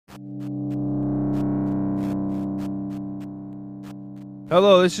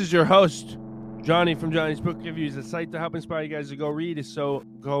Hello, this is your host, Johnny from Johnny's Book Reviews, a site to help inspire you guys to go read, so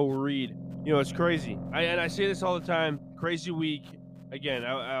go read. You know, it's crazy. I say this all the time, crazy week. Again,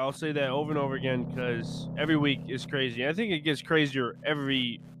 I'll say that over and over again because every week is crazy. I think it gets crazier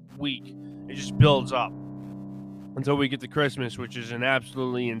every week. It just builds up until we get to Christmas, which is an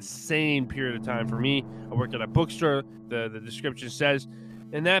absolutely insane period of time for me. I work at a bookstore, the description says.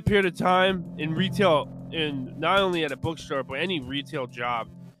 In that period of time in retail, and not only at a bookstore, but any retail job,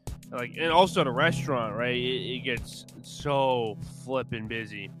 like, and also at a restaurant, right? It gets so flipping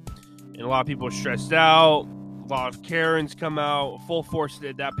busy. And a lot of people are stressed out. A lot of Karens come out full force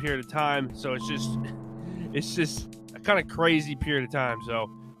at that period of time. So it's just a kind of crazy period of time. So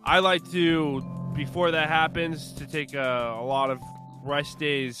I like to, before that happens, to take a lot of rest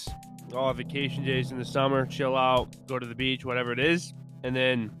days, all of vacation days in the summer, chill out, go to the beach, whatever it is, and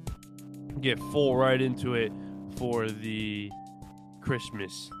then get full right into it for the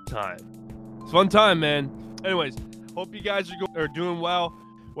Christmas time. It's a fun time, man. Anyways, hope you guys are doing well.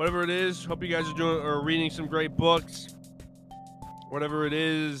 Whatever it is, hope you guys are reading some great books. Whatever it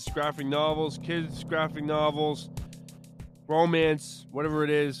is, graphic novels, kids graphic novels, romance, whatever it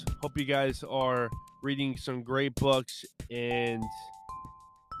is. Hope you guys are reading some great books and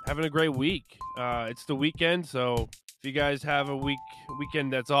having a great week. It's the weekend, so if you guys have a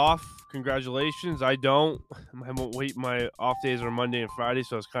weekend that's off, congratulations. I don't. My off days are Monday and Friday,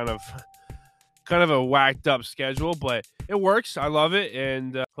 so it's kind of a whacked up schedule, but it works. I love it,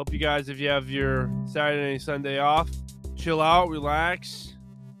 and hope you guys, if you have your Saturday and Sunday off, chill out, relax,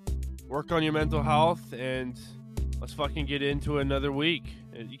 work on your mental health, and let's fucking get into another week.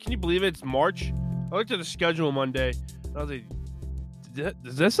 Can you believe it? It's March? I looked at the schedule Monday, and I was like,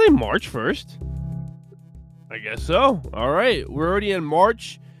 does that say March 1st? I guess so. All right. We're already in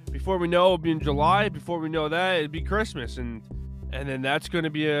March. Before we know, it'll be in July. Before we know that, it'll be Christmas. And then that's going to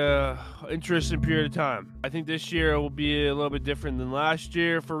be a interesting period of time. I think this year will be a little bit different than last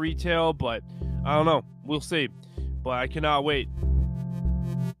year for retail, but I don't know. We'll see. But I cannot wait.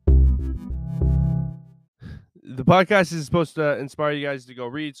 The podcast is supposed to inspire you guys to go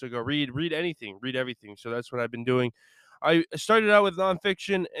read. So go read anything, read everything. So that's what I've been doing. I started out with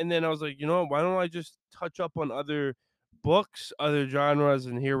nonfiction, and then I was like, you know what, why don't I just touch up on other books, other genres,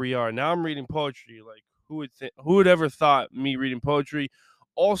 and here we are. Now I'm reading poetry. Like, who would ever thought me reading poetry?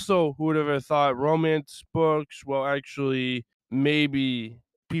 Also, who would ever thought romance books? Well, actually, maybe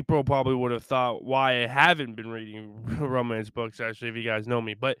people probably would have thought why I haven't been reading romance books, actually, if you guys know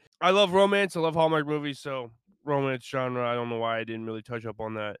me. But I love romance. I love Hallmark movies, so romance genre, I don't know why I didn't really touch up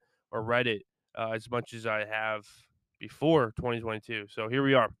on that or read it as much as I have before 2022. So here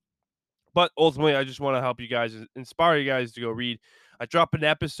we are. But ultimately, I just want to help you guys, inspire you guys to go read. I drop an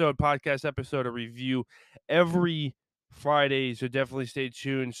podcast episode, a review every Friday, so definitely stay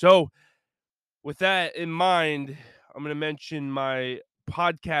tuned. So with that in mind, I'm going to mention my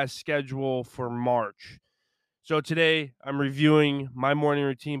podcast schedule for March. So today, I'm reviewing My Morning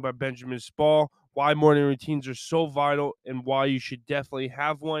Routine by Bejamin Spall, why morning routines are so vital and why you should definitely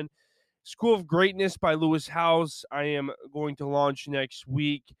have one. School of Greatness by Lewis Howes, I am going to launch next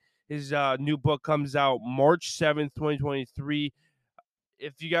week. His new book comes out March 7th, 2023.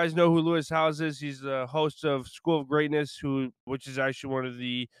 If you guys know who Lewis Howes is, he's the host of School of Greatness, which is actually one of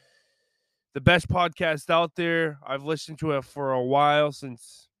the best podcasts out there. I've listened to it for a while,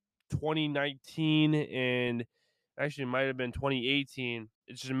 since 2019, and actually it might have been 2018.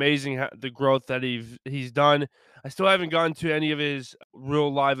 It's just amazing the growth that he's done. I still haven't gone to any of his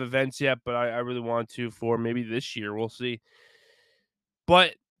real live events yet, but I really want to for maybe this year. We'll see.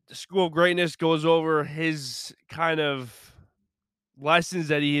 But the School of Greatness goes over his kind of lessons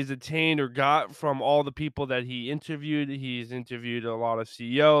that he has attained or got from all the people that he interviewed. He's interviewed a lot of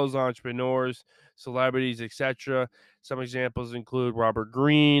CEOs, entrepreneurs, celebrities, etc. Some examples include Robert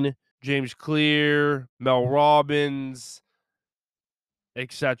Greene, James Clear, Mel Robbins,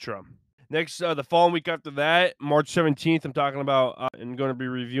 etc. Next, the following week after that, March 17th, I'm talking about and going to be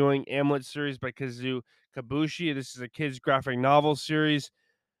reviewing Hamlet series by Kazuo Kabushi. This is a kids graphic novel series.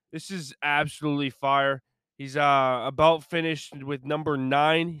 This is absolutely fire. He's about finished with number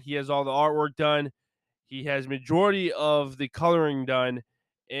 9. He has all the artwork done. He has majority of the coloring done,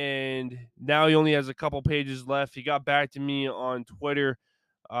 and now he only has a couple pages left. He got back to me on Twitter.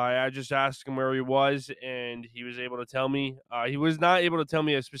 I just asked him where he was, and he was able to tell me. He was not able to tell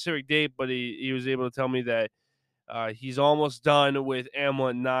me a specific date, but he was able to tell me that he's almost done with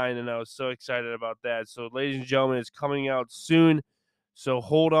Hamlet 9, and I was so excited about that. So, ladies and gentlemen, it's coming out soon. So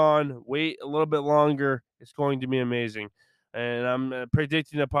hold on, wait a little bit longer. It's going to be amazing. and I'm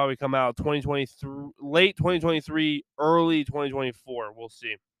predicting to probably come out 2023, late 2023, early 2024. We'll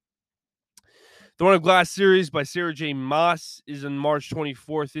see. The One of Glass series by Sarah J. Maas is on March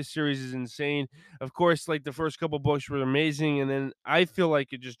 24th. This series is insane. Of course, like the first couple books were amazing, and then I feel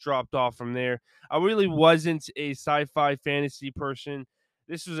like it just dropped off from there. I really wasn't a sci-fi fantasy person.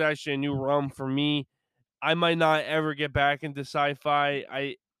 This was actually a new realm for me. I might not ever get back into sci-fi.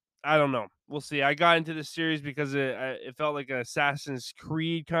 I don't know. We'll see. I got into this series because it felt like an Assassin's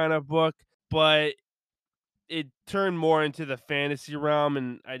Creed kind of book, but it turned more into the fantasy realm,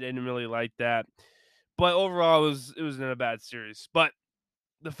 and I didn't really like that. But overall, it was not a bad series. But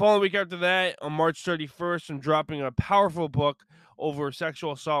the following week after that, on March 31st, I'm dropping a powerful book over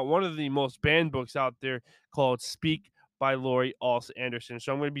sexual assault, one of the most banned books out there, called Speak by Lori Alce Anderson.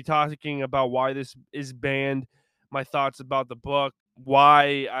 So I'm going to be talking about why this is banned, my thoughts about the book,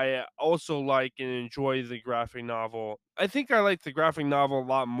 why I also like and enjoy the graphic novel. I think I like the graphic novel a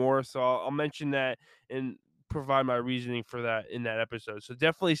lot more, so I'll mention that and provide my reasoning for that in that episode. So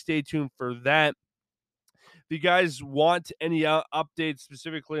definitely stay tuned for that. If you guys want any updates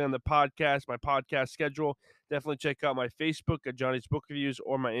specifically on the podcast, my podcast schedule, definitely check out my Facebook at Johnny's Book Reviews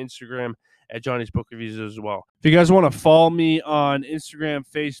or my Instagram at Johnny's Book Reviews as well. If you guys want to follow me on Instagram,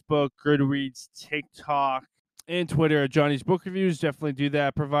 Facebook, Goodreads, TikTok, and Twitter at Johnny's Book Reviews, definitely do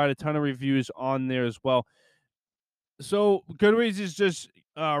that. Provide a ton of reviews on there as well. So Goodreads is just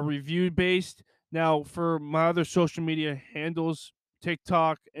review based. Now for my other social media handles,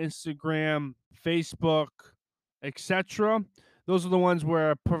 TikTok, Instagram, Facebook, etc. Those are the ones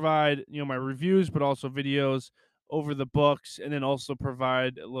where I provide, my reviews, but also videos over the books, and then also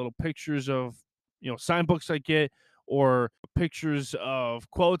provide little pictures of, signed books I get, or pictures of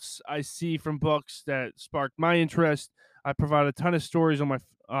quotes I see from books that sparked my interest. I provide a ton of stories on my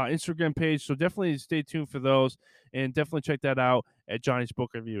Instagram page, so definitely stay tuned for those, and definitely check that out at Johnny's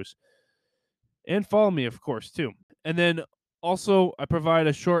Book Reviews. And follow me, of course, too. And then also, I provide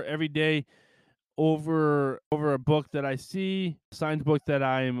a short every day over a book that I see, signed book that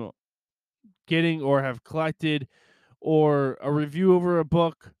I'm getting or have collected, or a review over a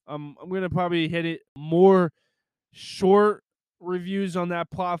book. I'm gonna probably hit it more short reviews on that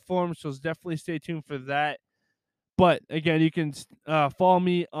platform, so definitely stay tuned for that. But again, you can follow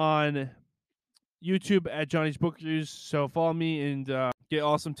me on YouTube at Johnny's Book Reviews. So follow me and get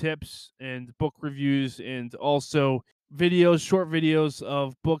awesome tips and book reviews, and also videos, short videos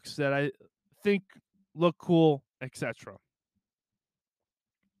of books that I think look cool, etc.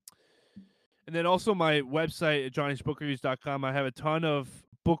 And then also my website at johnnysbookreviews.com. I have a ton of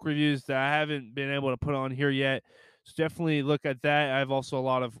book reviews that I haven't been able to put on here yet. So definitely look at that. I have also a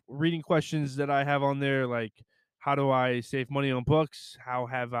lot of reading questions that I have on there, like how do I save money on books? How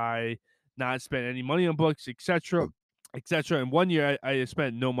have I not spent any money on books, etc., etc. And one year I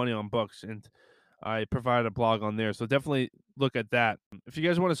spent no money on books, and I provide a blog on there. So definitely look at that. If you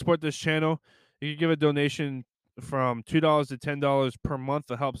guys want to support this channel, you can give a donation from $2 to $10 per month.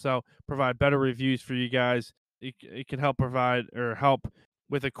 That helps out provide better reviews for you guys. It can help provide or help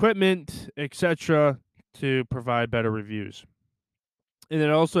with equipment, etc., to provide better reviews. And then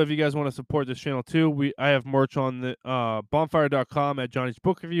also, if you guys want to support this channel too, I have merch on the bonfire.com at Johnny's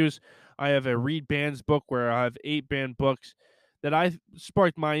Book Reviews. I have a Read Bands book where I have 8 banned books that I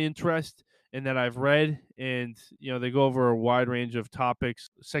sparked my interest and that I've read. And, they go over a wide range of topics: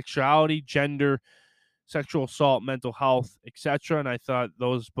 sexuality, gender, sexual assault, mental health, etc. And I thought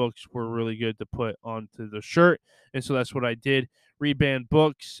those books were really good to put onto the shirt. And so that's what I did. Read banned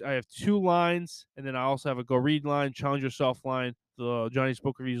books. I have 2 lines, and then I also have a Go Read line, Challenge Yourself line, the Johnny's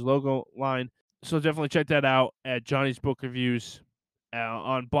Book Reviews logo line. So definitely check that out at Johnny's Book Reviews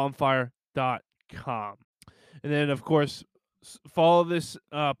on bonfire.com. And then, of course, follow this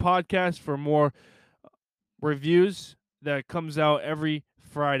podcast for more reviews that comes out every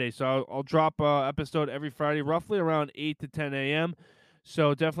Friday. So I'll drop an episode every Friday, roughly around 8 to 10 a.m.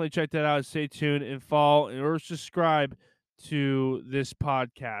 So definitely check that out. Stay tuned and follow or subscribe to this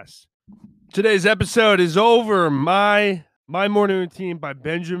podcast. Today's episode is over. My Morning Routine by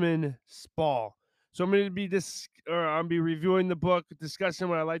Bejamin Spall. So I'm going to be reviewing the book, discussing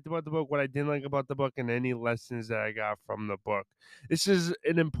what I liked about the book, what I didn't like about the book, and any lessons that I got from the book. This is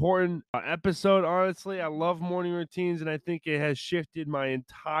an important episode, honestly. I love morning routines, and I think it has shifted my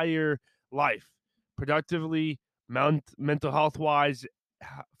entire life, productively, mental health-wise,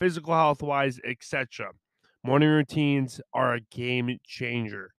 physical health-wise, etc. Morning routines are a game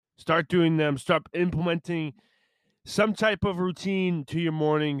changer. Start doing them. Start implementing some type of routine to your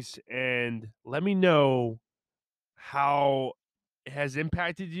mornings, and let me know how has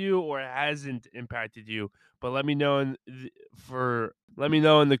impacted you or hasn't impacted you. But let me know let me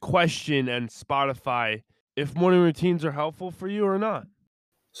know in the question and Spotify if morning routines are helpful for you or not.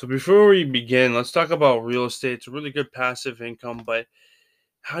 So before we begin, let's talk about real estate. It's a really good passive income, but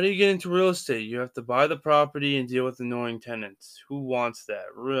how do you get into real estate? You have to buy the property and deal with annoying tenants. Who wants that,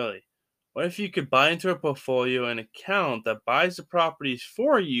 really? What if you could buy into a portfolio an account that buys the properties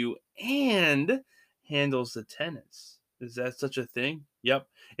for you and handles the tenants? Is that such a thing? Yep.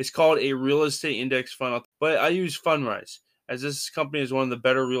 It's called a real estate index fund, but I use Fundrise as this company is one of the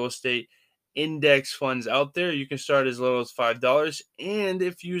better real estate index funds out there. You can start as little as $5, and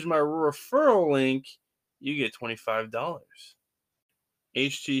if you use my referral link, you get $25.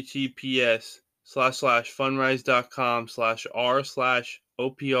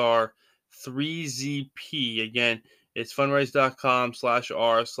 https://funrise.com/r/OPR3ZP. Again, it's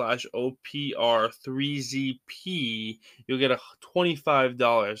funrise.com/r/OPR3ZP. You'll get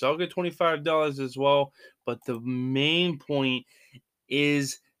 $25. I'll get $25 as well, but the main point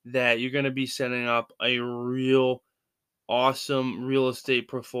is that you're going to be setting up a real awesome real estate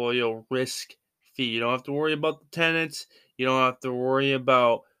portfolio risk fee. You don't have to worry about the tenants. You don't have to worry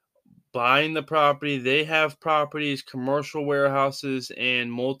about buying the property. They have properties, commercial warehouses,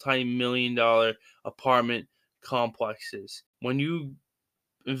 and multi-million dollar apartment complexes. When you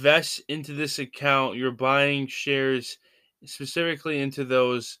invest into this account, you're buying shares specifically into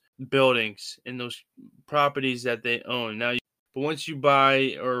those buildings and those properties that they own. But once you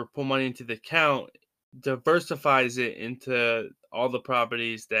buy or put money into the account, diversifies it into all the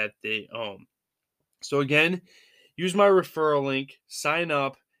properties that they own. So again, use my referral link, sign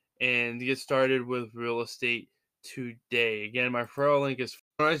up, and get started with real estate today. Again, my referral link is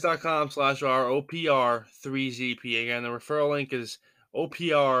funrise.com/ROPR3ZP. Again, the referral link is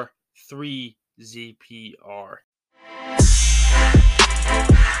OPR3ZPR.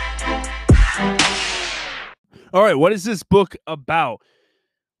 All right, what is this book about?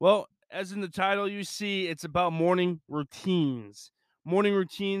 Well, as in the title, you see it's about morning routines. Morning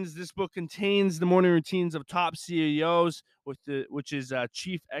routines. This book contains the morning routines of top CEOs, which is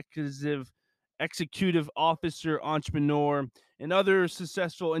chief executive officer, entrepreneur, and other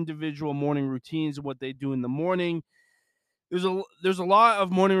successful individual morning routines and what they do in the morning. There's a lot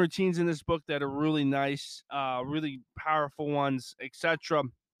of morning routines in this book that are really nice, really powerful ones, etc.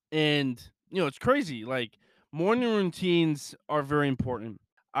 And it's crazy. Like morning routines are very important.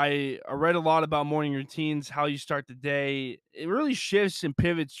 I read a lot about morning routines, how you start the day. It really shifts and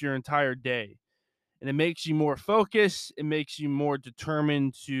pivots your entire day. And it makes you more focused. It makes you more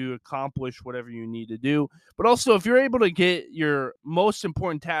determined to accomplish whatever you need to do. But also, if you're able to get your most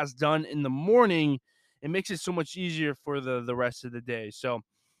important task done in the morning, it makes it so much easier for the rest of the day. So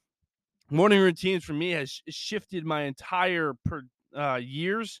morning routines for me has shifted my entire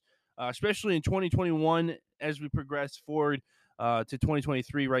years, especially in 2021 as we progress forward to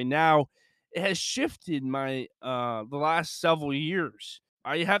 2023 right now. It has shifted my the last several years.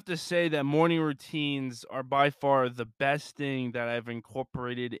 I have to say that morning routines are by far the best thing that I've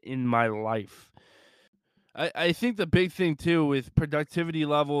incorporated in my life. I think the big thing too with productivity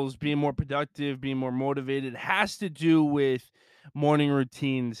levels, being more productive, being more motivated, has to do with morning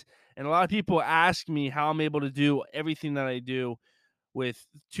routines. And a lot of people ask me how I'm able to do everything that I do with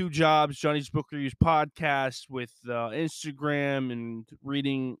two jobs, Johnny's Book Reviews podcast, with Instagram, and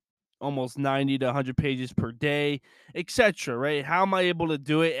reading almost 90 to 100 pages per day, etc. Right? How am I able to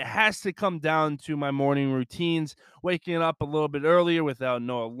do it? It has to come down to my morning routines, waking up a little bit earlier without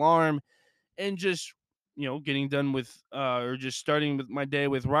no alarm, and just getting done with or just starting with my day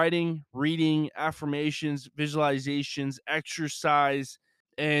with writing, reading, affirmations, visualizations, exercise,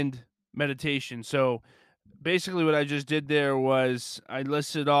 and meditation. So basically what I just did there was I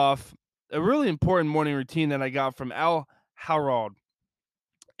listed off a really important morning routine that I got from Al Harald.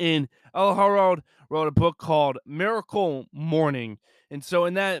 And Al Harald wrote a book called Miracle Morning. And so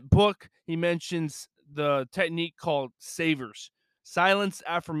in that book, he mentions the technique called savers: silence,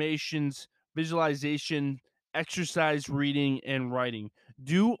 affirmations, visualization, exercise, reading, and writing.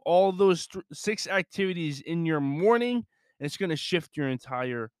 Do all those six activities in your morning, and it's going to shift your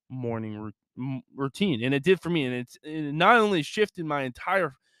entire morning routine. And it did for me. And it not only shifted my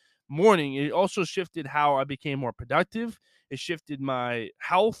entire morning, it also shifted how I became more productive. It shifted my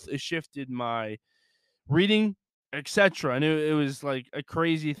health. It shifted my reading, etc. And it was like a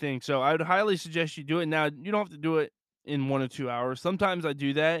crazy thing. So I would highly suggest you do it. Now, you don't have to do it in 1 or 2 hours. Sometimes I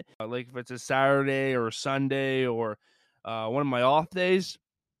do that, like if it's a Saturday or a Sunday or one of my off days.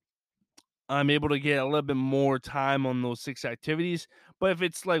 I'm able to get a little bit more time on those six activities. But if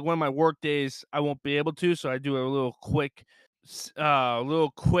it's like one of my work days, I won't be able to. So I do a little quick. a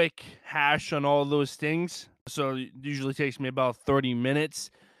little quick hash on all those things. So it usually takes me about 30 minutes.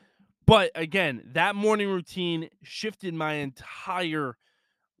 But again, that morning routine shifted my entire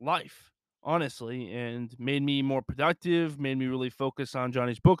life, honestly, and made me more productive, made me really focus on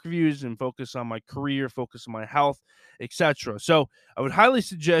Johnny's book reviews and focus on my career, focus on my health, etc. So I would highly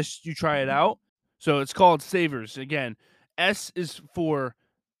suggest you try it out. So it's called Savers. Again, S is for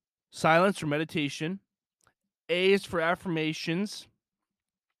silence or meditation. A is for affirmations.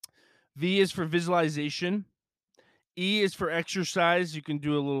 V is for visualization. E is for exercise. You can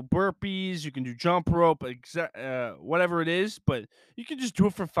do a little burpees. You can do jump rope, whatever it is. But you can just do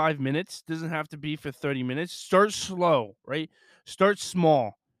it for 5 minutes. Doesn't have to be for 30 minutes. Start slow, right? Start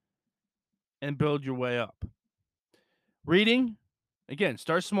small and build your way up. Reading, again,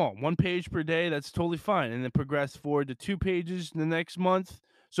 start small. 1 page per day. That's totally fine. And then progress forward to 2 pages in the next month.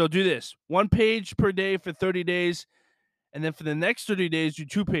 So do this 1 page per day for 30 days. And then for the next 30 days, do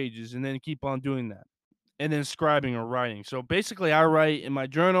 2 pages and then keep on doing that. And then scribing or writing. So basically, I write in my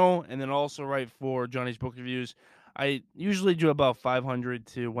journal and then also write for Johnny's book reviews. I usually do about 500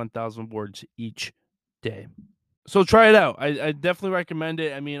 to 1,000 words each day. So try it out. I definitely recommend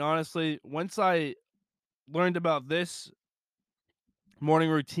it. I mean, honestly, once I learned about this morning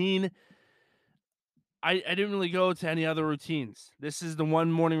routine, I didn't really go to any other routines. This is the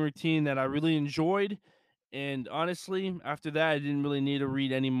one morning routine that I really enjoyed. And honestly, after that, I didn't really need to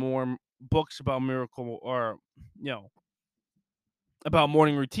read any more books about miracle or, you know, about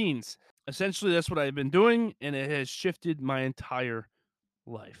morning routines. Essentially, that's what I've been doing, and it has shifted my entire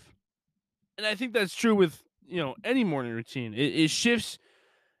life. And I think that's true with, any morning routine. It shifts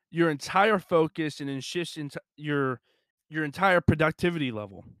your entire focus and it shifts into your entire productivity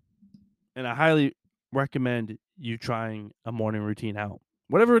level. And I highly recommend you trying a morning routine out.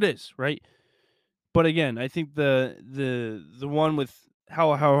 Whatever it is, right? But again, I think the one with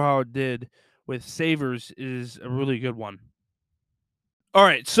how it did with Savers is a really good one. All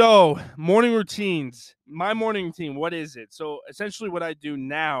right, so morning routines. My morning routine, what is it? So essentially what I do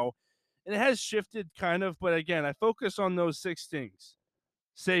now, and it has shifted kind of, but again, I focus on those 6 things.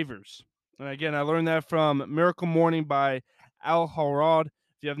 Savers. And again, I learned that from Miracle Morning by Al Harad.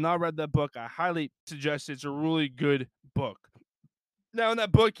 If you have not read that book, I highly suggest it. It's a really good book. Now, in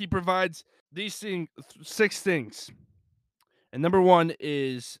that book, he provides these 6 things. And number one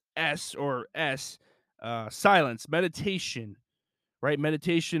is S, silence, meditation, right?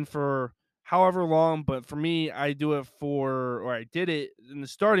 Meditation for however long, but for me, I do it or I did it in the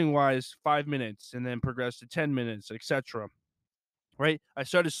starting wise 5 minutes and then progressed to 10 minutes, etc. Right? I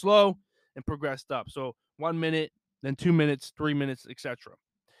started slow and progressed up. So 1 minute, then 2 minutes, 3 minutes, etc.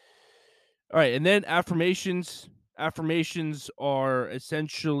 All right, and then affirmations. Affirmations are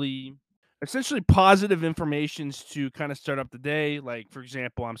essentially positive informations to kind of start up the day. Like, for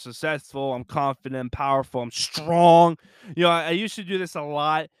example, I'm successful, I'm confident, powerful, I'm strong. I used to do this a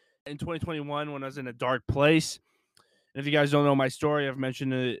lot in 2021 when I was in a dark place. And if you guys don't know my story, I've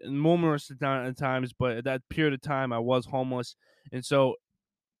mentioned it numerous times, but at that period of time, I was homeless. And so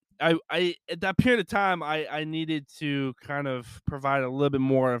I at that period of time, I needed to kind of provide a little bit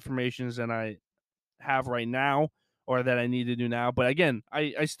more information than I have right now or that I need to do now. But again,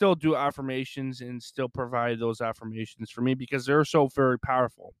 I still do affirmations and still provide those affirmations for me because they're so very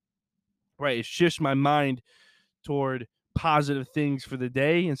powerful. Right. It shifts my mind toward positive things for the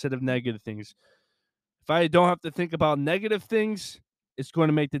day instead of negative things. If I don't have to think about negative things, it's going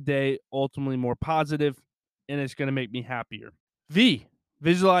to make the day ultimately more positive and it's going to make me happier. V,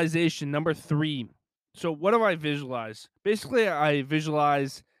 visualization, number 3. So what do I visualize? Basically, I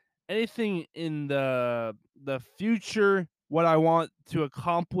visualize anything in the future, what I want to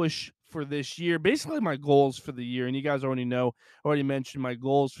accomplish for this year. Basically, my goals for the year, and you guys already mentioned my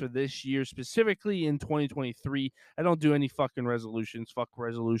goals for this year, specifically in 2023. I don't do any fucking resolutions. Fuck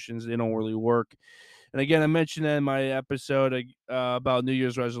resolutions; they don't really work. And again, I mentioned that in my episode about New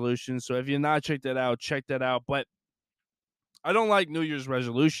Year's resolutions. So if you're not checked that out, check that out. But I don't like New Year's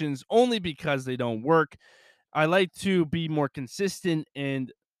resolutions only because they don't work. I like to be more consistent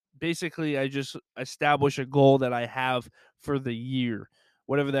and basically I just establish a goal that I have for the year.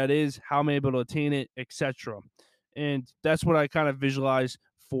 Whatever that is, how I'm able to attain it, etc. And that's what I kind of visualize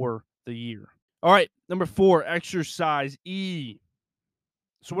for the year. All right, number 4, exercise E.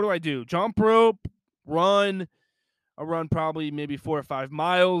 So what do I do? Jump rope, run, I run probably maybe 4 or 5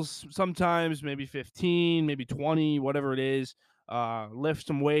 miles, sometimes maybe 15, maybe 20, whatever it is. Lift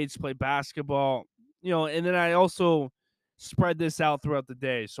some weights, play basketball, and then I also spread this out throughout the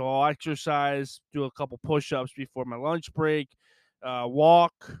day. So I'll exercise, do a couple push ups before my lunch break,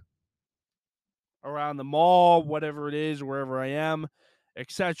 walk, around the mall, whatever it is, wherever I am,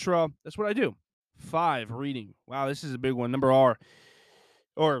 etc. That's what I do. 5, reading. Wow, this is a big one. Number R.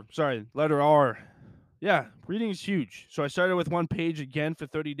 Or, sorry, letter R. Yeah, reading is huge. So I started with 1 page again for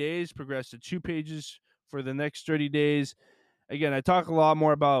 30 days, progressed to 2 pages for the next 30 days. Again, I talk a lot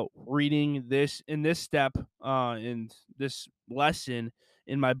more about reading this in this step, in this lesson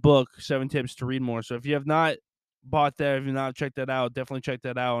in my book, 7 Tips to Read More. So if you have not bought that, if you've not checked that out, definitely check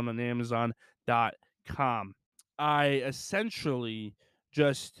that out on Amazon.com. I essentially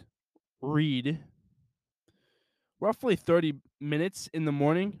just read roughly 30 minutes in the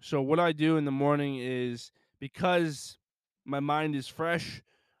morning. So what I do in the morning is, because my mind is fresh,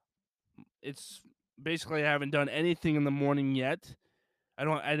 it's basically I haven't done anything in the morning yet. I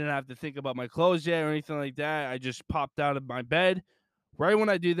didn't have to think about my clothes yet or anything like that. I just popped out of my bed. Right when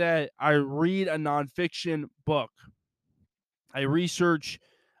I do that, I read a nonfiction book. I research,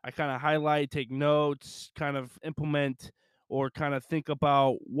 I kind of highlight, take notes, kind of implement, or kind of think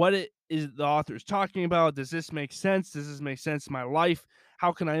about what it is the author is talking about. Does this make sense? Does this make sense in my life?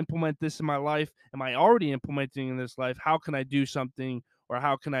 How can I implement this in my life? Am I already implementing in this life? How can I do something, or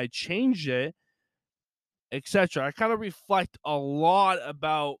how can I change it, etc. I kind of reflect a lot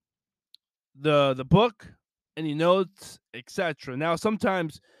about the book, any notes, etc. Now,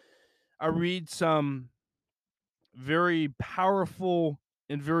 sometimes I read some very powerful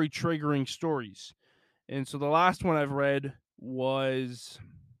and very triggering stories. And so the last one I've read was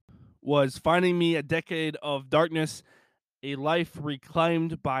Finding Me a Decade of Darkness, A Life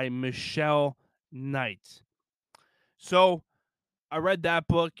Reclaimed by Michelle Knight. So I read that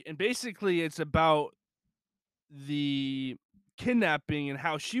book, and basically it's about the kidnapping and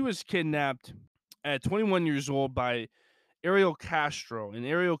how she was kidnapped at 21 years old by Ariel Castro. And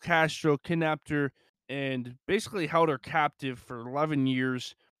Ariel Castro kidnapped her and basically held her captive for 11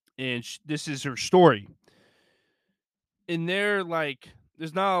 years. And this is her story. In there, like,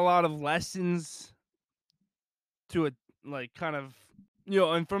 there's not a lot of lessons to it, like, kind of,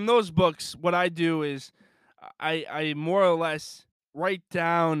 and from those books, what I do is I more or less write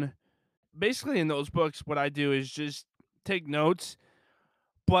down, basically in those books, what I do is just take notes,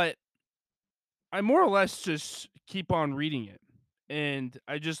 but I more or less just keep on reading it, and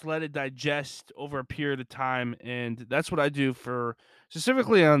I just let it digest over a period of time. And that's what I do for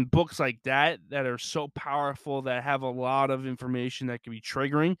specifically on books like that are so powerful, that have a lot of information that can be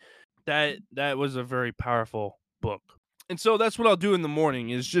triggering. That was a very powerful book. And so that's what I'll do in the morning,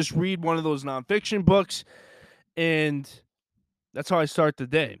 is just read one of those nonfiction books, and that's how I start the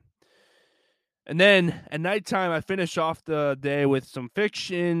day. And then at nighttime, I finish off the day with some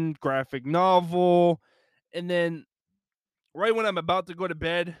fiction, graphic novel, and then right when I'm about to go to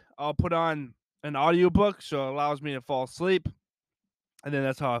bed, I'll put on an audiobook, so it allows me to fall asleep. And then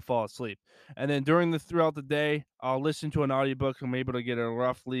that's how I fall asleep. And then throughout the day, I'll listen to an audiobook. I'm able to get a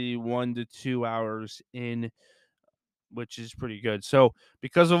roughly 1 to 2 hours in, which is pretty good. So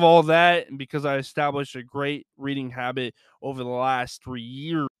because of all that, and because I established a great reading habit over the last 3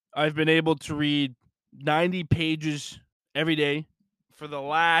 years, I've been able to read 90 pages every day for the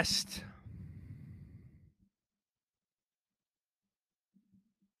last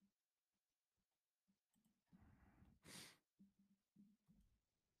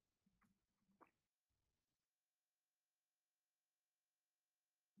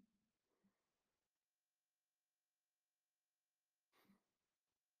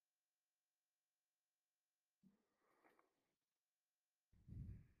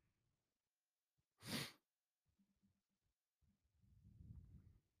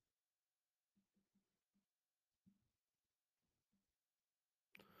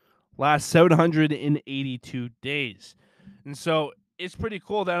 782 days. And so it's pretty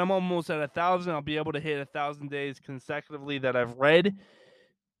cool that I'm almost at 1,000. I'll be able to hit 1,000 days consecutively that I've read.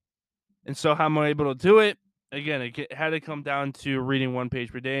 And so how am I able to do it? Again, it had to come down to reading 1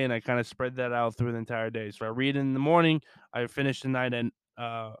 page per day, and I kind of spread that out through the entire day. So I read in the morning, I finish the night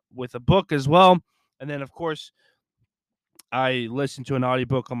with a book as well. And then, of course, I listen to an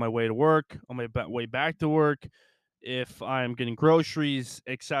audiobook on my way to work, on my way back to work, if I'm getting groceries,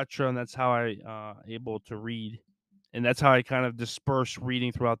 etc. And that's how I able to read, and that's how I kind of disperse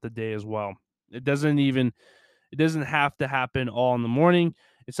reading throughout the day as well. It doesn't have to happen all in the morning.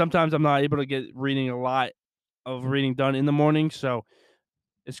 And sometimes I'm not able to get reading a lot of reading done in the morning, so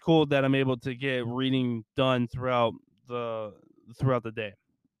it's cool that I'm able to get reading done the throughout the day.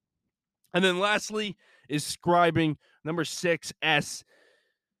 And then lastly is scribing. Number 6S,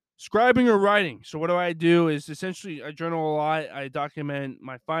 scribing or writing. So what do I do is essentially I journal a lot. I document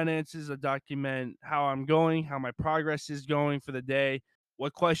my finances. I document how I'm going, how my progress is going for the day,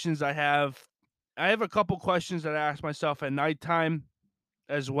 what questions I have I have a couple questions that I ask myself at nighttime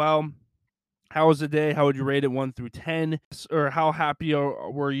as well. How was the day? How would you rate it 1 through 10? Or how happy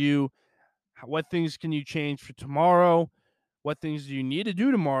were you? What things can you change for tomorrow? What things do you need to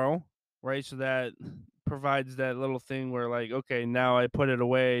do tomorrow? Right. So that provides that little thing where, like, okay, now I put it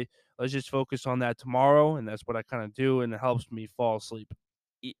away. Let's just focus on that tomorrow. And that's what I kind of do. And it helps me fall asleep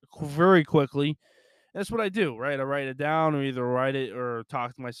very quickly. That's what I do, right? I write it down, or either write it or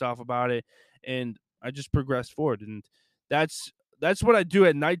talk to myself about it, and I just progress forward. And that's that's what I do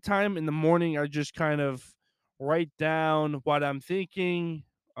at nighttime. In the morning, I just kind of write down what I'm thinking,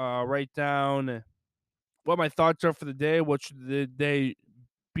 write down what my thoughts are for the day, what should the day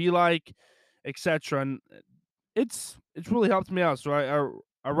be like, etc. And it's really helped me out. So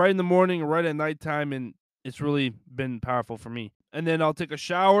I write in the morning, I write at nighttime, and it's really been powerful for me. And then I'll take a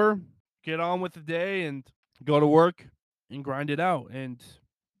shower, get on with the day, and go to work and grind it out. And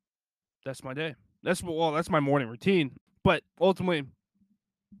that's my day. That's my morning routine. But ultimately,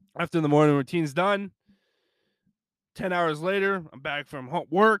 after the morning routine's done, 10 hours later, I'm back from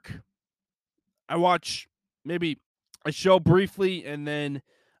work. I watch maybe a show briefly, and then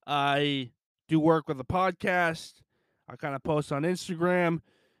I do work with a podcast. I kind of post on Instagram,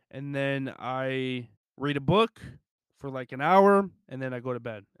 and then I read a book for like an hour, and then I go to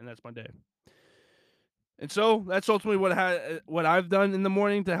bed, and that's my day. And so that's ultimately what I've done in the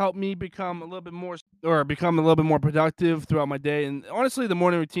morning to help me become a little bit more productive throughout my day. And honestly, the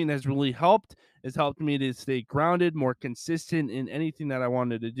morning routine has really helped. It's helped me to stay grounded, more consistent in anything that I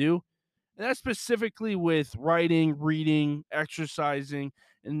wanted to do. And that's specifically with writing, reading, exercising.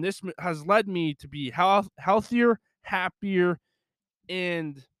 And this has led me to be healthier, happier,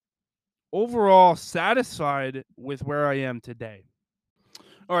 and overall satisfied with where I am today.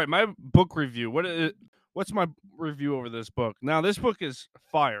 All right, my book review. What's my review over this book? Now, this book is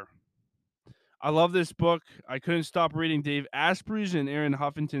fire. I love this book. I couldn't stop reading Dave Asprey's and Aaron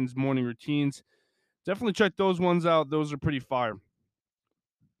Huffington's morning routines. Definitely check those ones out. Those are pretty fire.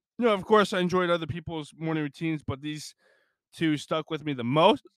 Of course, I enjoyed other people's morning routines, but these two stuck with me the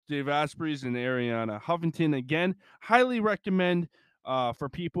most. Dave Asprey's and Ariana Huffington. Again, highly recommend for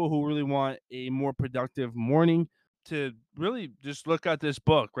people who really want a more productive morning to really just look at this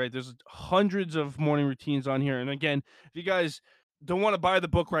book, right? There's hundreds of morning routines on here. And again, if you guys don't want to buy the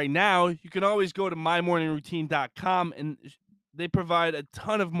book right now, you can always go to mymorningroutine.com, and they provide a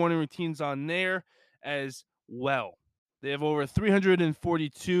ton of morning routines on there as well. They have over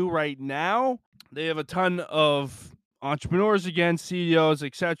 342 right now. They have a ton of entrepreneurs, again, CEOs,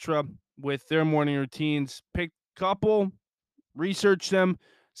 etc., with their morning routines. Pick a couple, research them,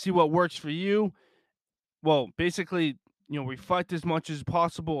 see what works for you. Well, basically, reflect as much as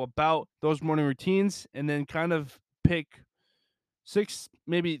possible about those morning routines, and then kind of pick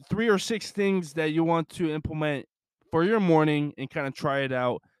maybe 3 or 6 things that you want to implement for your morning, and kind of try it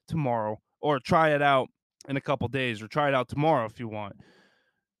out tomorrow, or try it out in a couple days, or try it out tomorrow if you want.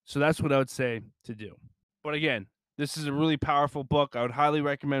 So that's what I would say to do. But again, this is a really powerful book. I would highly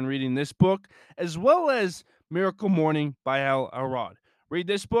recommend reading this book, as well as Miracle Morning by Al Harad. Read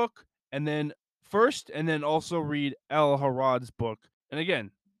this book, and then also read Al Harad's book. And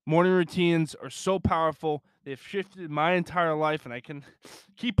again, morning routines are so powerful. They've shifted my entire life, and I can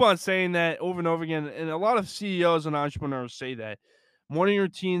keep on saying that over and over again. And a lot of CEOs and entrepreneurs say that morning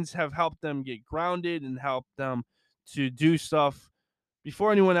routines have helped them get grounded and helped them to do stuff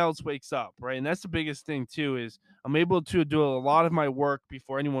before anyone else wakes up, right? And that's the biggest thing too, is I'm able to do a lot of my work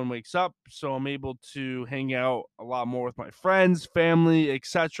before anyone wakes up, so I'm able to hang out a lot more with my friends, family,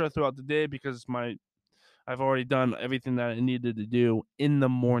 etc. throughout the day, because I've already done everything that I needed to do in the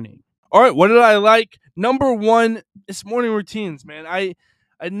morning. All right, what did I like? Number one is morning routines, man. I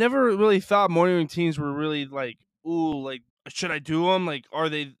never really thought morning routines were really like, ooh, like, should I do them? Like, are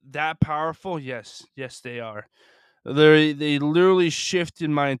they that powerful? Yes, they are. They literally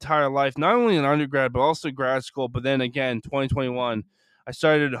shifted my entire life, not only in undergrad, but also grad school. But then again, 2021, I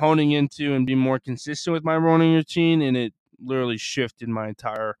started honing into and being more consistent with my morning routine, and it literally shifted my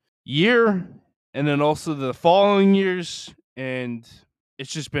entire year, and then also the following years. And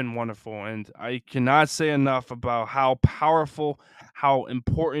it's just been wonderful. And I cannot say enough about how powerful, how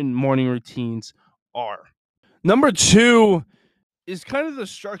important morning routines are. Number two is kind of the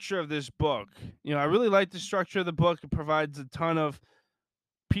structure of this book. I really like the structure of the book. It provides a ton of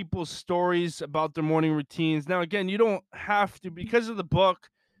people's stories about their morning routines. Now, again, you don't have to, because of the book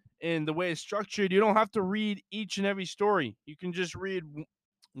and the way it's structured, you don't have to read each and every story. You can just read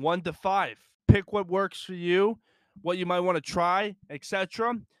 1 to 5. Pick what works for you, what you might want to try,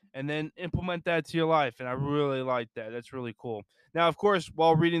 etc., and then implement that to your life. And I really like that. That's really cool. Now, of course,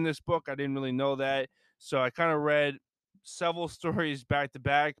 while reading this book, I didn't really know that. So I kind of read several stories back to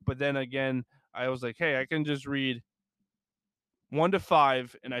back. But then again, I was like, hey, I can just read 1 to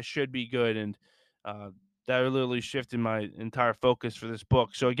 5 and I should be good. And that literally shifted my entire focus for this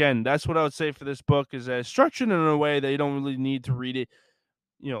book. So again, that's what I would say for this book is that it's structured in a way that you don't really need to read it,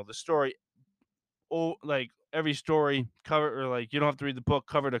 the story, like every story cover, or like you don't have to read the book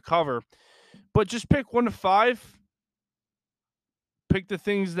cover to cover, but just pick 1 to 5. Pick the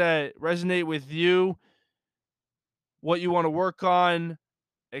things that resonate with you, what you want to work on,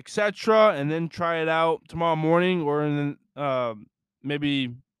 etc., and then try it out tomorrow morning or maybe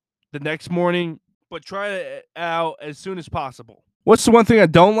the next morning. But try it out as soon as possible. What's the one thing I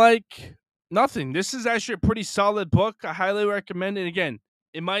don't like? Nothing. This is actually a pretty solid book. I highly recommend it. Again,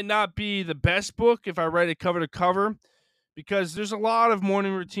 it might not be the best book if I read it cover to cover, because there's a lot of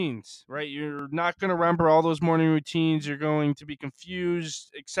morning routines, right? You're not going to remember all those morning routines. You're going to be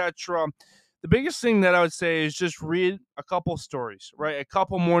confused, etc. The biggest thing that I would say is just read a couple stories, right? A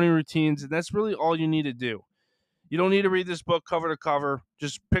couple morning routines, and that's really all you need to do. You don't need to read this book cover to cover.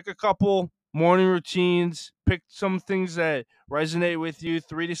 Just pick a couple morning routines, pick some things that resonate with you,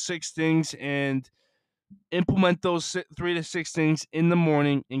 3 to 6 things, and implement those 3 to 6 things in the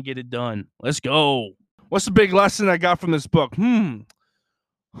morning and get it done. Let's go. What's the big lesson I got from this book?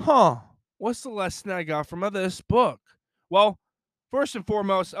 What's the lesson I got from this book? Well, first and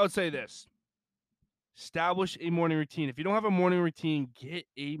foremost, I would say this. Establish a morning routine. If you don't have a morning routine, get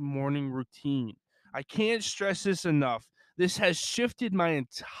a morning routine. I can't stress this enough. This has shifted my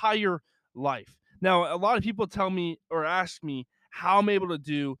entire life. Now, a lot of people tell me or ask me how I'm able to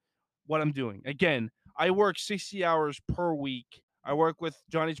do what I'm doing. Again, I work 60 hours per week. I work with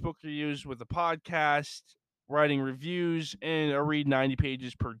Johnny's Book Reviews with a podcast, writing reviews, and I read 90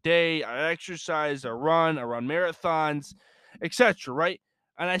 pages per day. I exercise, I run marathons, etc., right?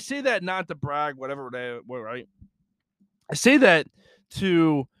 And I say that not to brag, whatever, right? I say that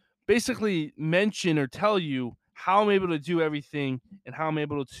to basically mention or tell you how I'm able to do everything and how I'm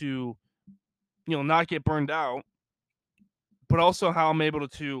able to, not get burned out, but also how I'm able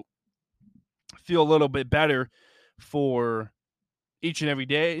to feel a little bit better for each and every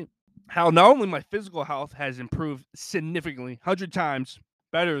day. How not only my physical health has improved significantly, 100 times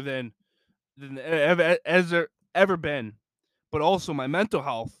better than ever been, but also my mental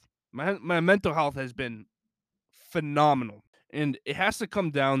health. My mental health has been phenomenal. And it has to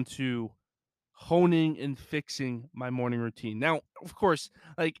come down to honing and fixing my morning routine. Now, of course,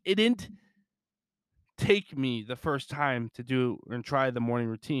 like it didn't take me the first time to do and try the morning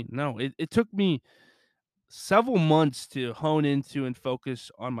routine. No, it took me several months to hone into and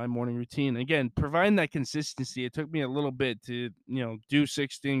focus on my morning routine. Again, providing that consistency, it took me a little bit to, do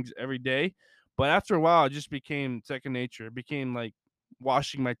 6 things every day. But after a while, it just became second nature. It became like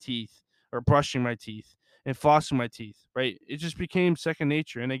washing my teeth or brushing my teeth and flossing my teeth, right? It just became second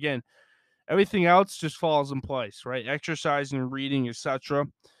nature. And again, everything else just falls in place, right? Exercising, reading, etc.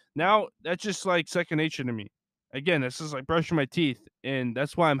 Now that's just like second nature to me. Again, this is like brushing my teeth, and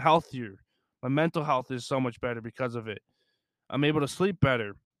that's why I'm healthier. My mental health is so much better because of it. I'm able to sleep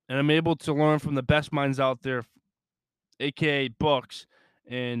better, and I'm able to learn from the best minds out there, aka books,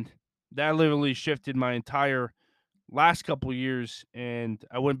 and that literally shifted my entire last couple years, and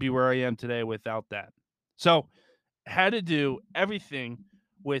I wouldn't be where I am today without that. So, had to do everything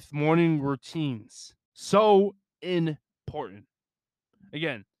with morning routines. So important.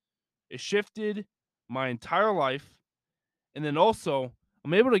 Again, it shifted my entire life. And then also,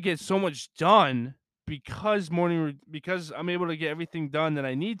 I'm able to get so much done because I'm able to get everything done that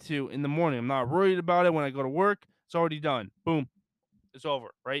I need to in the morning. I'm not worried about it when I go to work. It's already done. Boom. It's over,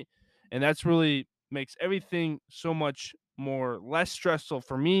 right? And that's really makes everything so much more less stressful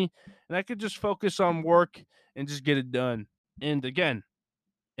for me, and I could just focus on work and just get it done. And again,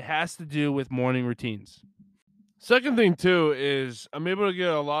 it has to do with morning routines. Second thing too is I'm able to get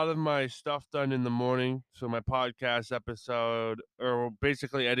a lot of my stuff done in the morning. So my podcast episode, or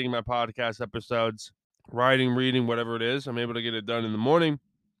basically editing my podcast episodes, writing, reading, whatever it is, I'm able to get it done in the morning.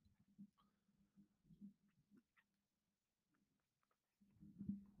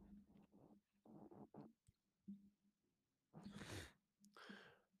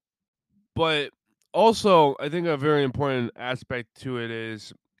 But also, I think a very important aspect to it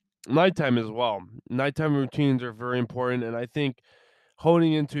is nighttime as well. Nighttime routines are very important, and I think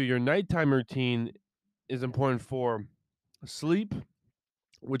honing into your nighttime routine is important for sleep,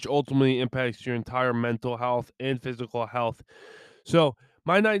 which ultimately impacts your entire mental health and physical health. So,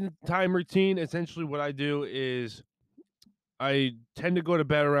 my nighttime routine, essentially, what I do is I tend to go to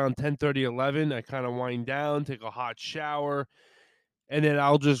bed around 10:30, 11. I kind of wind down, take a hot shower, and then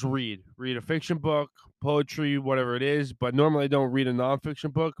I'll just read a fiction book, poetry, whatever it is. But normally I don't read a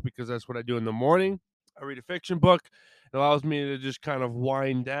nonfiction book because that's what I do in the morning. I read a fiction book. It allows me to just kind of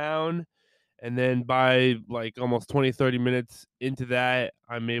wind down. And then by like almost 20, 30 minutes into that,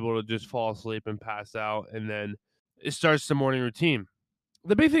 I'm able to just fall asleep and pass out. And then it starts the morning routine.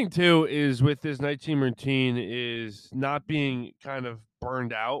 The big thing too is with this night team routine is not being kind of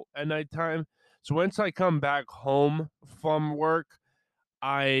burned out at nighttime. So once I come back home from work,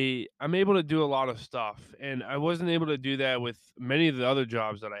 I'm able to do a lot of stuff, and I wasn't able to do that with many of the other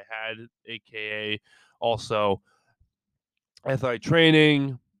jobs that I had, aka also athletic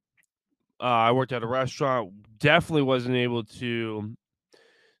training. I worked at a restaurant. Definitely wasn't able to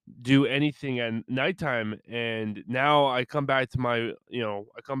do anything at nighttime, and now I come back to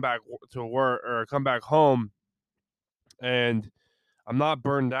I come back to work or I come back home, and I'm not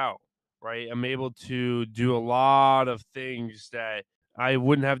burned out. Right, I'm able to do a lot of things that I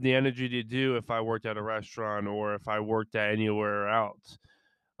wouldn't have the energy to do if I worked at a restaurant or if I worked at anywhere else.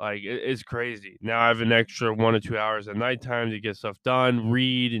 Like it's crazy. Now I have an extra 1 or 2 hours at nighttime to get stuff done,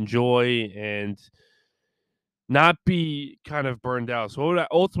 read, enjoy, and not be kind of burned out. So what would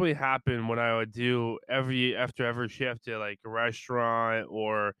ultimately happen when I would do after every shift at like a restaurant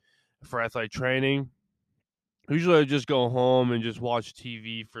or for athletic training? Usually I just go home and just watch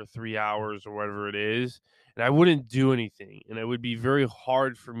TV for 3 hours or whatever it is, and I wouldn't do anything, and it would be very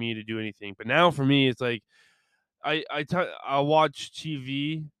hard for me to do anything. But now for me, it's like I'll watch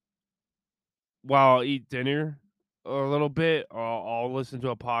TV while I eat dinner a little bit. Or I'll listen to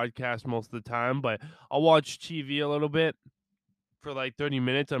a podcast most of the time, but I'll watch TV a little bit for like 30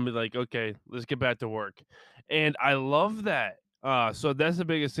 minutes. I'll be like, okay, let's get back to work, and I love that. So that's the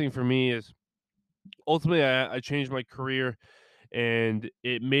biggest thing for me is ultimately I changed my career and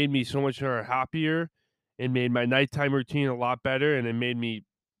it made me so much more happier. It made my nighttime routine a lot better, and it made me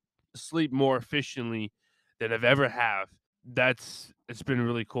sleep more efficiently than I've ever have. It's been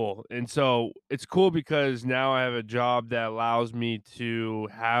really cool. And so it's cool because now I have a job that allows me to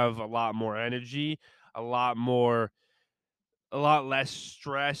have a lot more energy, a lot more a lot less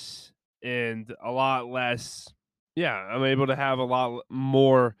stress and a lot less yeah, I'm able to have a lot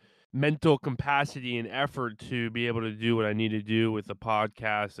more mental capacity and effort to be able to do what I need to do with the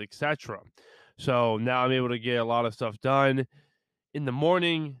podcast, etc. So now I'm able to get a lot of stuff done in the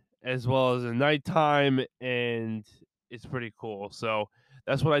morning as well as at nighttime, and it's pretty cool. So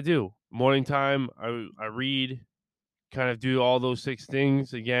that's what I do. Morning time, I read, kind of do all those six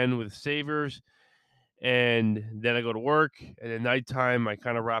things again with savers, and then I go to work. And at nighttime, I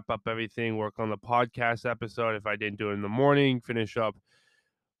kind of wrap up everything, work on the podcast episode if I didn't do it in the morning, finish up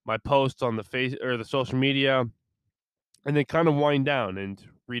my posts on the face or the social media, and then kind of wind down and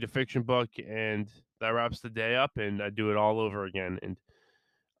read a fiction book, and that wraps the day up. And I do it all over again, and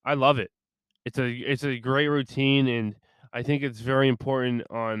I love it. It's a great routine, and I think it's very important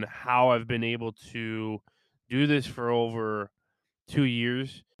on how I've been able to do this for over 2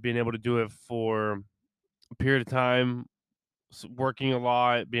 years, being able to do it for a period of time, working a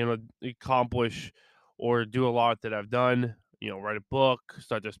lot, being able to accomplish or do a lot that I've done. Write a book,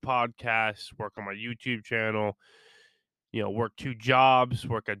 start this podcast, work on my YouTube channel, work two jobs,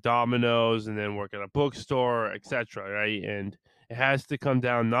 work at Domino's, and then work at a bookstore, etc. Right, and it has to come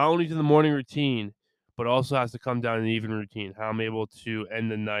down not only to the morning routine, but also has to come down to the evening routine. How I'm able to end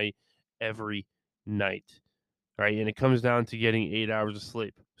the night every night, right? And it comes down to getting 8 hours of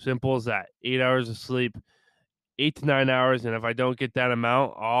sleep. Simple as that. 8 hours of sleep, 8 to 9 hours, and if I don't get that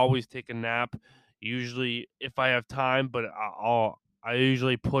amount, I'll always take a nap. Usually, if I have time, but I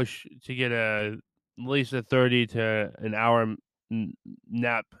usually push to get at least a 30 to an hour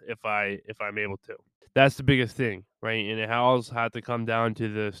nap if I'm able to. That's the biggest thing, right? And it has had to come down to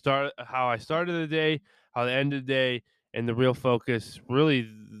the start, how I started the day, how the end of the day, and the real focus. Really,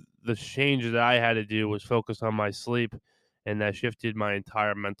 the change that I had to do was focus on my sleep, and that shifted my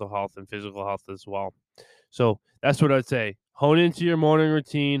entire mental health and physical health as well. So that's what I'd say. Hone into your morning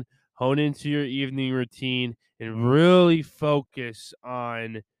routine, hone into your evening routine, and really focus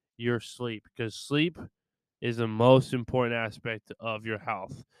on your sleep because sleep is the most important aspect of your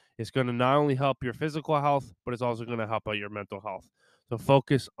health. It's going to not only help your physical health, but it's also going to help out your mental health. So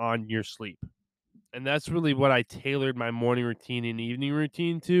focus on your sleep. And that's really what I tailored my morning routine and evening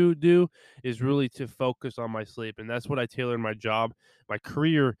routine to do is really to focus on my sleep. And that's what I tailored my job, my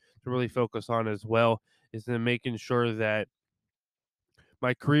career to really focus on as well, is in making sure that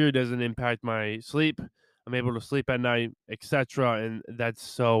my career doesn't impact my sleep. I'm able to sleep at night, etc. And that's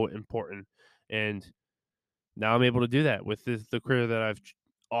so important. And now I'm able to do that with the career that I've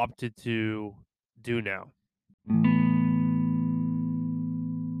opted to do now.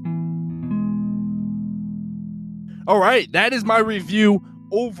 All right, that is my review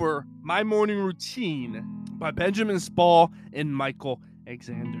over My Morning Routine by Bejamin Spall and Michael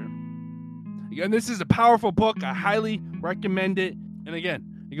Xander. Again, this is a powerful book. I highly recommend it. And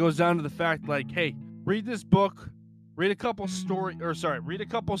again, it goes down to the fact like, hey, read this book, read a couple stories,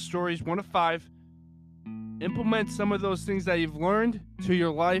 1 to 5, implement some of those things that you've learned to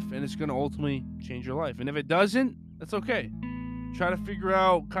your life, and it's going to ultimately change your life. And if it doesn't, that's okay. Try to figure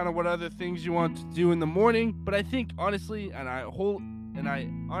out kind of what other things you want to do in the morning. But I think honestly, and I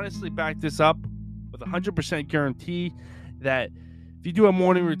honestly back this up with 100% guarantee that if you do a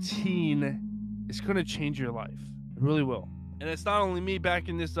morning routine, it's going to change your life. It really will. And it's not only me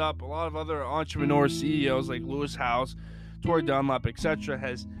backing this up. A lot of other entrepreneurs, CEOs like Lewis Howes, Tori Dunlap, etc.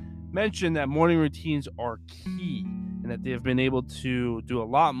 has mentioned that morning routines are key and that they have been able to do a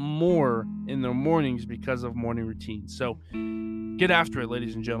lot more in their mornings because of morning routines. So get after it,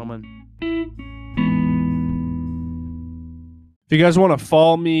 ladies and gentlemen. If you guys want to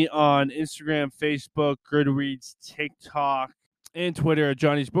follow me on Instagram, Facebook, Goodreads, TikTok, and Twitter at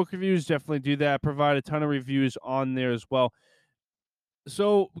Johnny's Book Reviews, definitely do that. I provide a ton of reviews on there as well.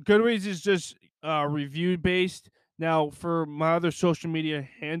 So Goodreads is just review based. Now for my other social media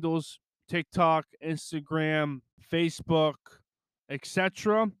handles, TikTok, Instagram, Facebook,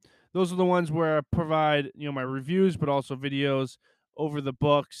 etc. Those are the ones where I provide, my reviews, but also videos over the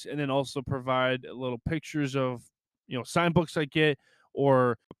books, and then also provide little pictures of, signed books I get,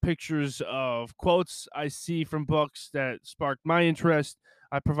 or pictures of quotes I see from books that sparked my interest.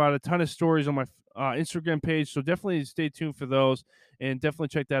 I provide a ton of stories on my Instagram page, so definitely stay tuned for those, and definitely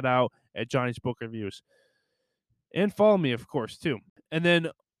check that out at Johnny's Book Reviews. And follow me, of course, too. And then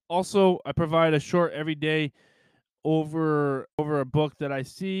also, I provide a short every day over a book that I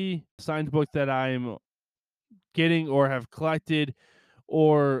see, signed book that I'm getting or have collected,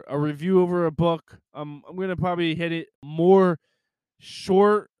 or a review over a book. I'm gonna probably hit it more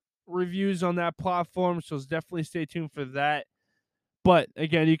short reviews on that platform, so definitely stay tuned for that. But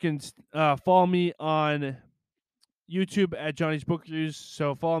again, you can follow me on YouTube at Johnny's Book Reviews.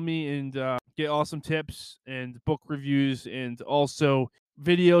 So follow me and get awesome tips and book reviews, and also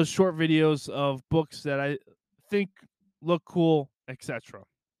short videos of books that I think look cool, etc.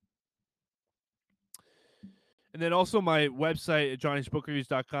 And then also my website at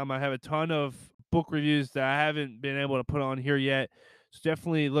johnnysbookreviews.com. I have a ton of book reviews that I haven't been able to put on here yet. So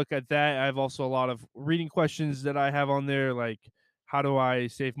definitely look at that. I have also a lot of reading questions that I have on there, like how do I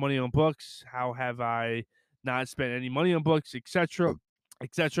save money on books? How have I not spent any money on books, etc.,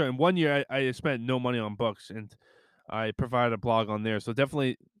 etc. And 1 year I spent no money on books, and I provide a blog on there. So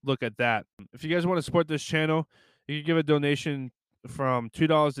definitely look at that. If you guys want to support this channel, you can give a donation from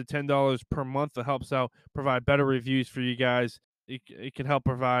 $2 to $10 per month. That helps out provide better reviews for you guys. It can help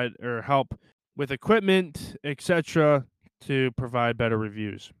provide or help with equipment, etc., to provide better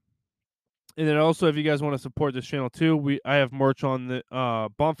reviews. And then also, if you guys want to support this channel too, I have merch on the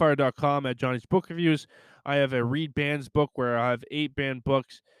bonfire.com at Johnny's Book Reviews. I have a Read Bands book where I have 8 banned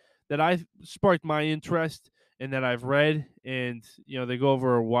books that I sparked my interest and that I've read, and they go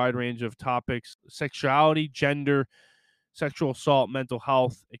over a wide range of topics: sexuality, gender, sexual assault, mental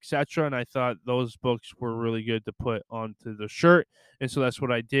health, etc. And I thought those books were really good to put onto the shirt, and so that's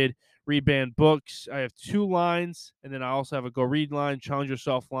what I did. Read Band books. I have 2 lines, and then I also have a Go Read line, Challenge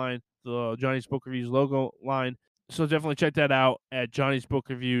Yourself line, the Johnny's Book Reviews logo line. So definitely check that out at Johnny's Book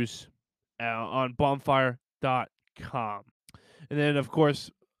Reviews on bonfire.com. And then, of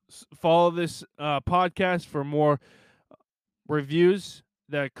course, follow this podcast for more reviews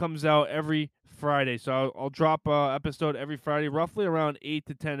that comes out every Friday. So I'll drop an episode every Friday, roughly around 8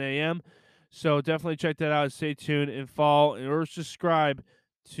 to 10 a.m. So definitely check that out. Stay tuned and follow or subscribe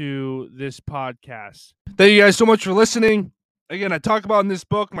to this podcast. Thank you guys so much for listening. Again, I talk about in this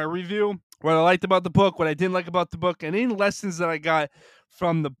book, my review, what I liked about the book, what I didn't like about the book, and any lessons that I got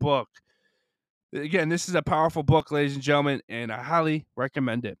from the book. Again, this is a powerful book, ladies and gentlemen, and I highly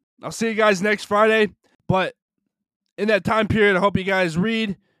recommend it. I'll see you guys next Friday, but in that time period, I hope you guys read,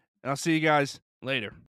 and I'll see you guys later.